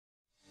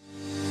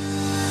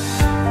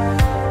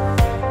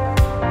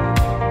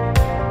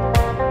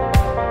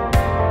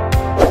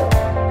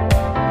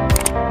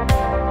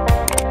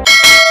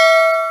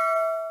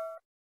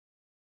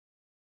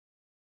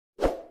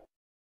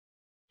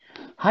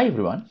Hi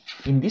everyone,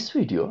 in this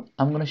video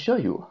I'm going to show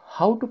you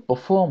how to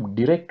perform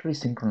directory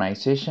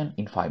synchronization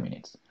in 5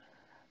 minutes.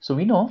 So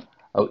we know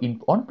in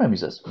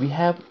on-premises we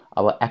have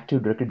our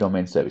Active Directory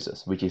domain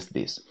services, which is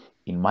this.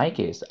 In my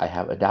case I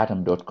have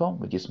adatum.com,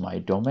 which is my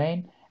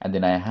domain, and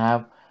then I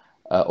have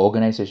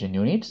organization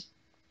units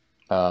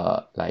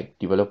like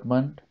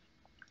development,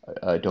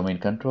 domain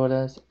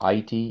controllers,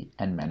 IT,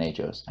 and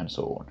managers, and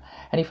so on.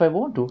 And if I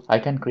want to, I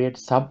can create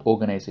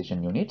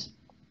sub-organization units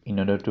in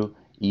order to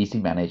easy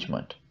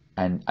management,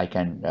 and I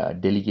can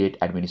delegate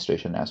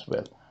administration as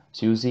well.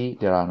 So you see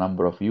there are a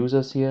number of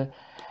users here,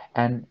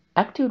 and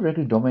Active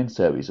Directory Domain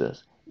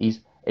Services is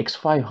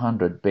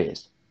X500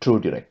 based true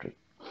directory.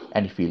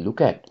 And if we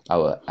look at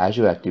our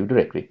Azure Active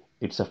Directory,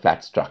 it's a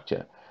flat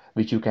structure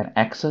which you can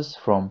access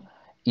from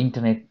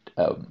internet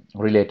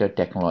related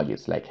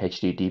technologies like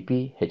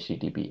HTTP,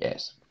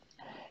 HTTPS.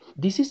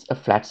 This is a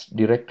flat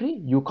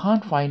directory. You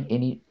can't find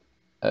any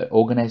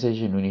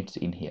organization units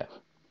in here.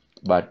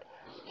 But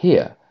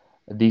here,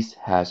 this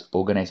has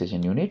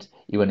organization units.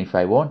 Even if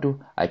I want to,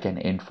 I can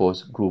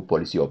enforce group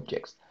policy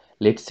objects.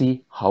 Let's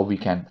see how we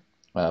can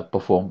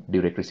perform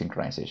directory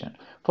synchronization.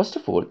 First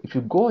of all, if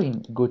you go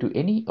to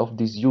any of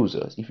these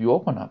users, if you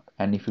open up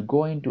and if you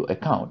go into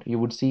account, you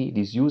would see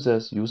this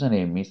user's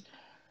username is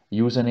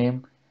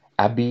username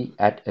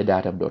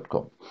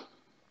abby@adatum.com.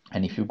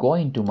 And if you go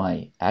into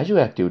my Azure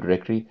Active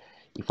Directory,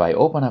 if I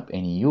open up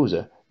any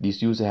user,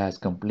 this user has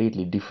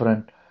completely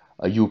different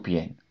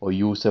UPN or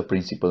user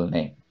principal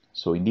name.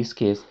 So in this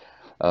case,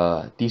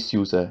 this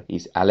user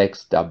is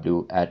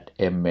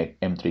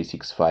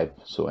alexw@m365,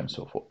 so and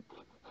so forth.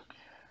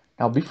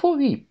 Now, before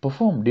we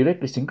perform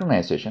directory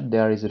synchronization,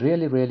 there is a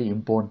really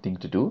important thing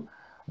to do.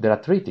 There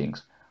are three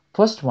things.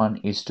 First one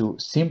is to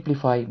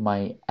simplify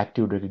my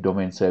Active Directory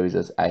domain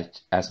services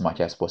as much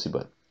as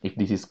possible. If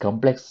this is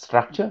complex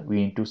structure,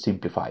 we need to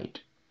simplify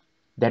it.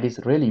 That is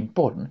really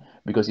important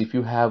because if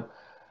you have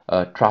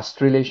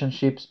trust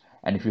relationships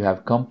and if you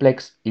have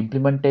complex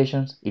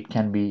implementations, it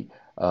can be,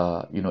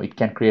 it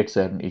can create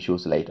certain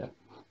issues later.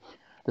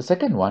 The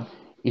second one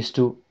is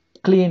to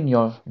clean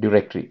your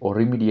directory or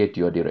remediate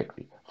your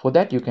directory. For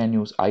that, you can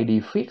use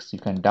ID Fix. You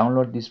can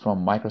download this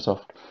from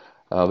Microsoft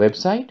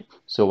website.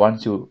 So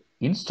once you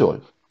install,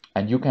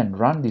 and you can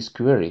run this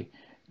query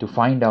to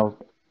find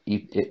out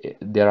if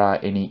there are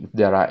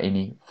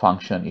any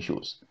function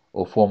issues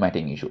or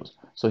formatting issues.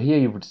 So here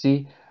you would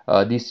see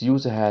this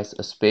user has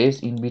a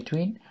space in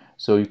between.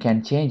 So you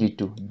can change it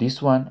to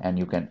this one and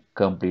you can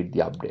complete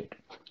the update.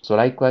 So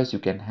likewise, you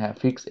can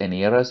fix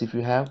any errors if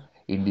you have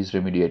in this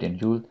remediating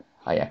tool.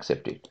 I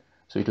accept it.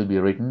 So it will be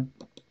written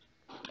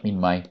in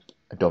my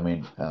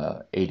domain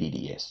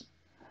ADDS.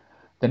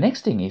 The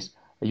next thing is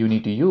you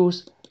need to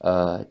use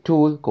a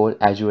tool called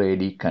Azure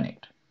AD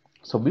Connect.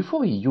 So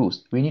before we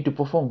need to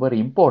perform very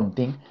important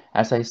thing.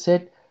 As I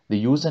said,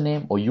 the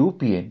username or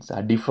UPNs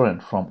are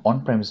different from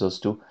on-premises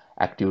to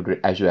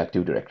Azure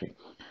Active Directory.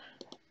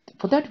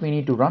 For that, we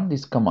need to run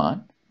this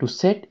command to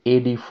set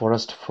AD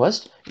forest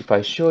first. If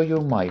I show you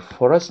my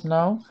forest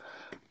now,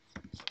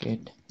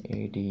 get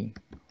AD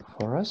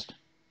forest,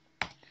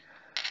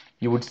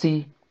 you would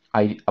see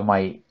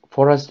my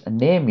forest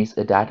name is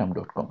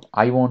adatum.com.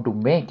 I want to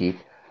make it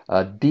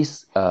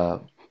this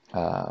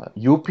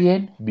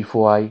UPN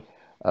before I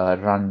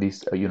run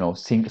this,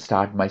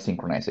 start my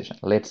synchronization.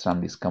 Let's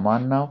run this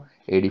command now.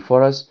 AD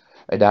forest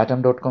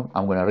adatum.com.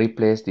 I'm going to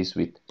replace this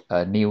with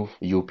a new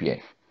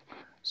UPN.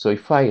 So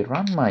if I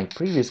run my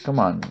previous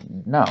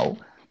command now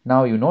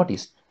you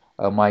notice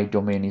my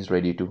domain is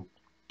ready to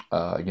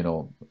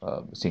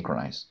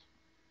synchronize.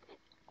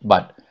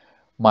 But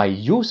my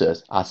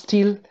users are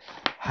still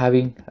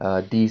having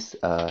these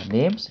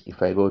names.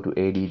 If I go to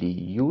add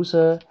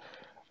user,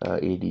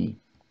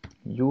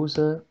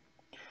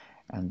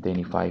 and then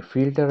if I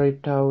filter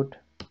it out,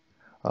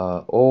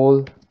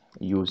 all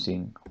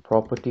using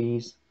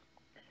properties,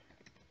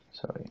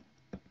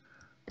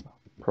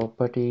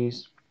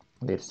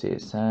 let's say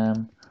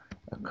Sam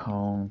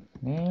account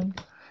name,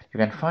 you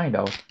can find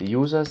out the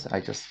users. I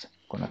just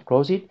gonna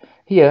close it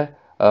here.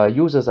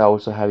 Users are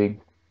also having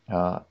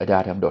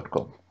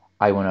adatum.com.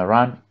 I want to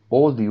run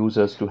all the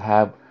users to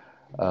have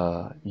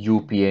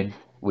UPN,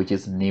 which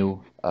is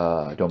new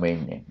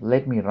domain name.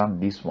 Let me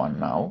run this one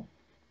now.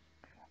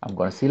 I'm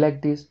going to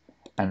select this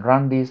and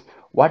run this.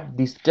 What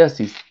this does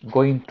is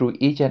going through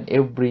each and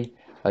every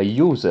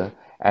user,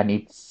 and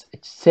it's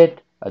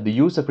set the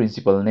user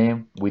principal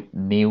name with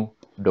new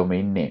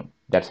domain name.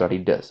 That's what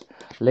it does.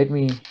 Let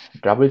me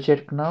double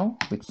check now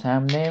with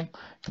Sam name.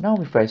 Now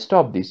if I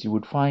stop this, you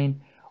would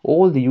find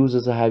all the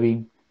users are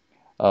having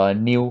a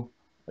new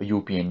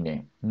UPN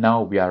name.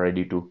 Now we are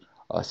ready to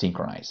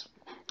synchronize.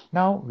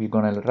 Now we're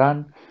going to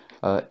run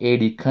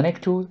AD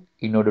Connect tool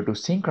in order to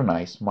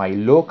synchronize my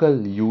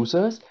local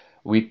users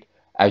with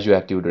Azure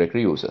Active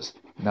Directory users.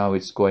 Now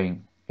it's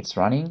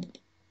running,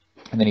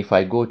 and then if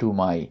I go to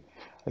my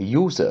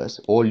users,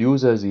 all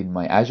users in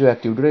my Azure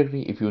Active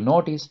Directory, if you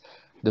notice,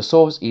 the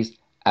source is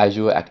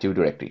Azure Active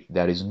Directory.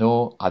 There is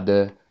no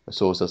other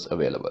sources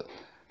available.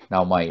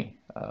 Now my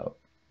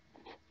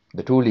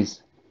the tool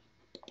is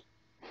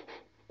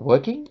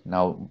working.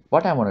 Now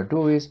what I want to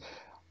do is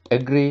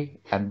agree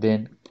and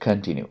then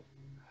continue.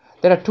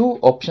 There are two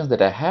options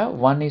that I have.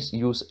 One is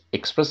use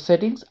express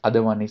settings,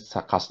 other one is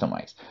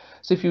customize.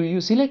 So if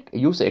you select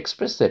use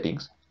express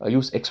settings,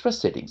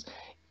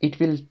 it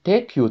will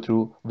take you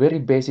through very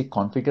basic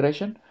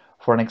configuration.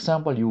 For an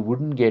example, you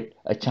wouldn't get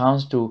a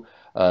chance to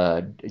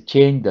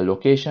change the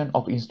location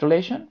of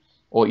installation,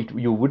 or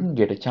you wouldn't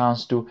get a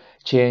chance to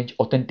change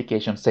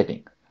authentication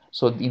setting.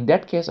 So in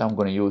that case, I'm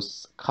going to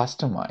use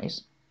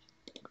customize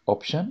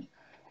option,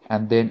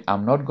 and then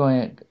I'm not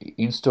going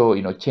to install,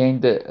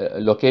 change the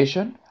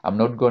location. I'm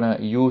not going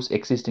to use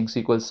existing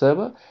SQL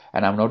server,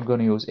 and I'm not going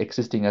to use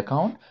existing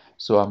account.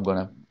 So I'm going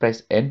to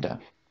press enter,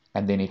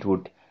 and then it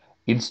would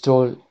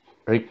install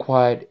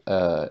required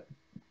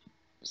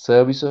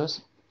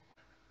services.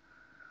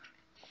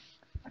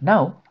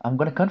 Now I'm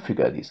going to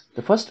configure this.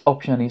 The first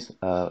option is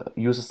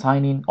user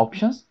sign-in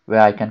options,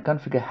 where I can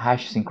configure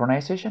hash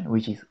synchronization,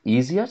 which is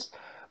easiest,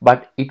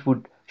 but it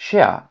would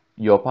share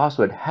your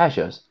password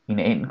hashes in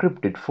an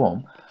encrypted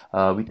form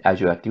with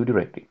Azure Active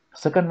Directory.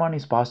 Second one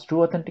is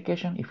pass-through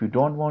authentication. If you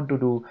don't want to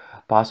do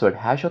password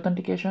hash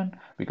authentication,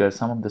 because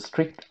some of the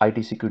strict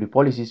IT security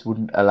policies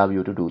wouldn't allow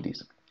you to do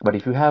this. But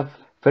if you have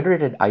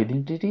federated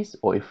identities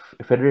or if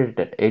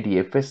federated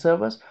ADFS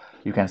servers,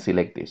 you can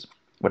select this.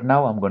 But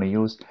now I'm going to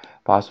use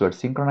password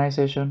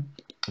synchronization.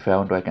 If I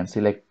want to, I can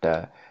select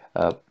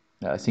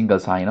single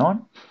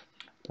sign-on.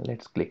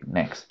 Let's click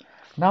next.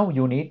 Now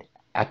you need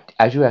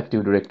Azure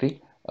Active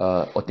Directory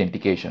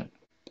authentication.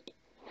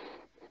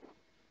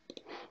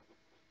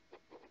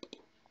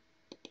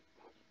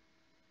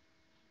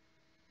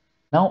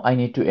 Now I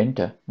need to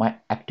enter my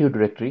Active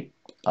Directory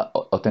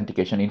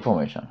authentication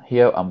information.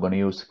 Here I'm going to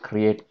use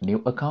create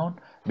new account,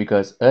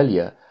 because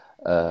earlier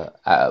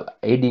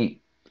AD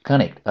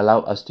Connect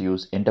allow us to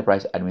use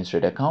enterprise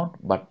administrator account,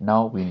 but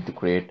now we need to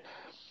create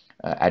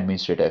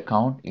administrator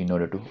account in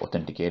order to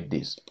authenticate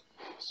this.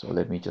 So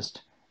let me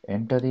just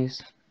enter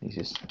this. This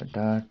is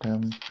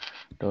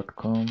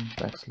datum.com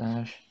 /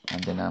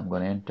 and then I'm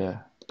going to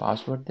enter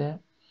password there.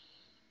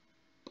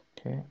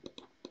 Okay,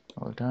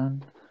 all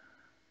done.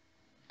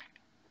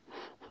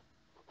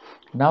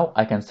 Now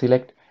I can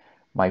select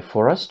my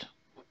forest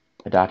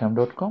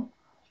datum.com.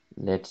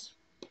 Let's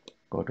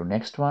go to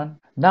next one.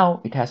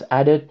 Now it has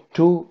added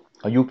two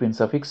UPN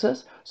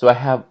suffixes. So I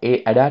have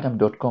a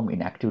adatum.com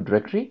in Active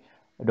Directory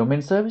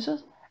domain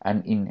services,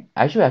 and in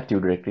Azure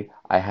Active Directory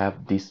I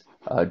have this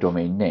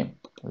domain name.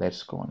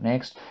 Let's go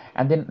next,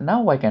 and then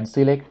now I can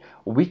select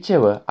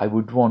whichever I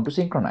would want to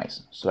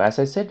synchronize. So as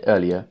I said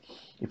earlier,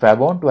 if I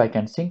want to, I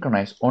can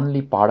synchronize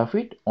only part of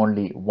it,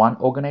 only one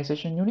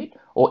organization unit,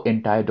 or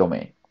entire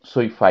domain.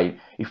 So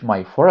if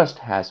my forest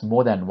has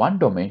more than one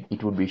domain,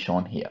 it would be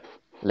shown here.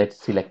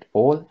 Let's select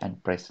all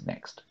and press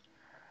next.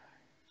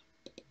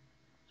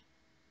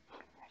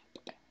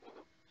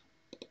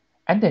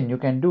 And then you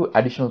can do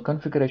additional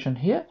configuration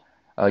here,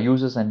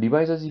 users and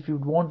devices. If you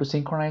want to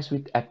synchronize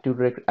with Active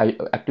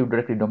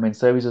Directory domain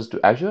services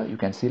to Azure, you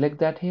can select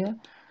that here.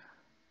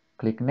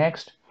 Click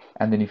next,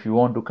 and then if you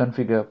want to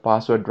configure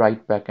password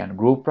write back and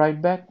group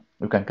write back,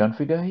 you can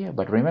configure here.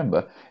 But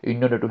remember,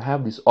 in order to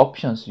have these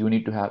options, you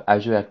need to have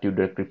Azure Active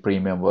Directory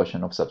premium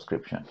version of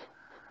subscription.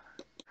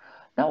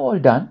 Now all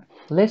done,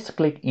 let's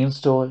click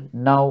install.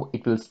 Now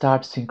it will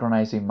start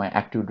synchronizing my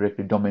Active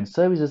Directory domain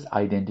services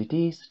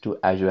identities to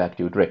Azure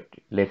Active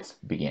Directory. Let's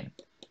begin.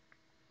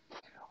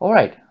 All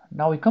right,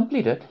 now we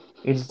completed.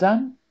 It's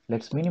done.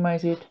 Let's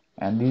minimize it,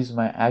 and this is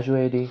my Azure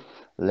AD.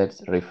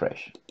 Let's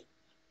refresh.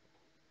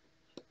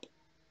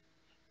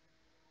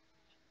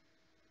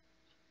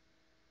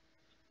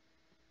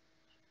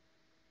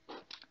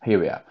 Here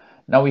we are.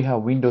 Now we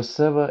have Windows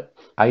Server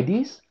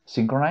IDs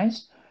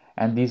synchronized,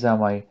 and these are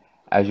my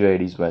Azure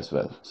IDs as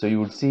well. So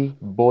you would see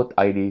both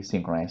IDs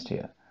synchronized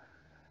here.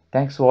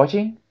 Thanks for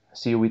watching.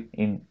 See you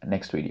in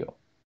next video.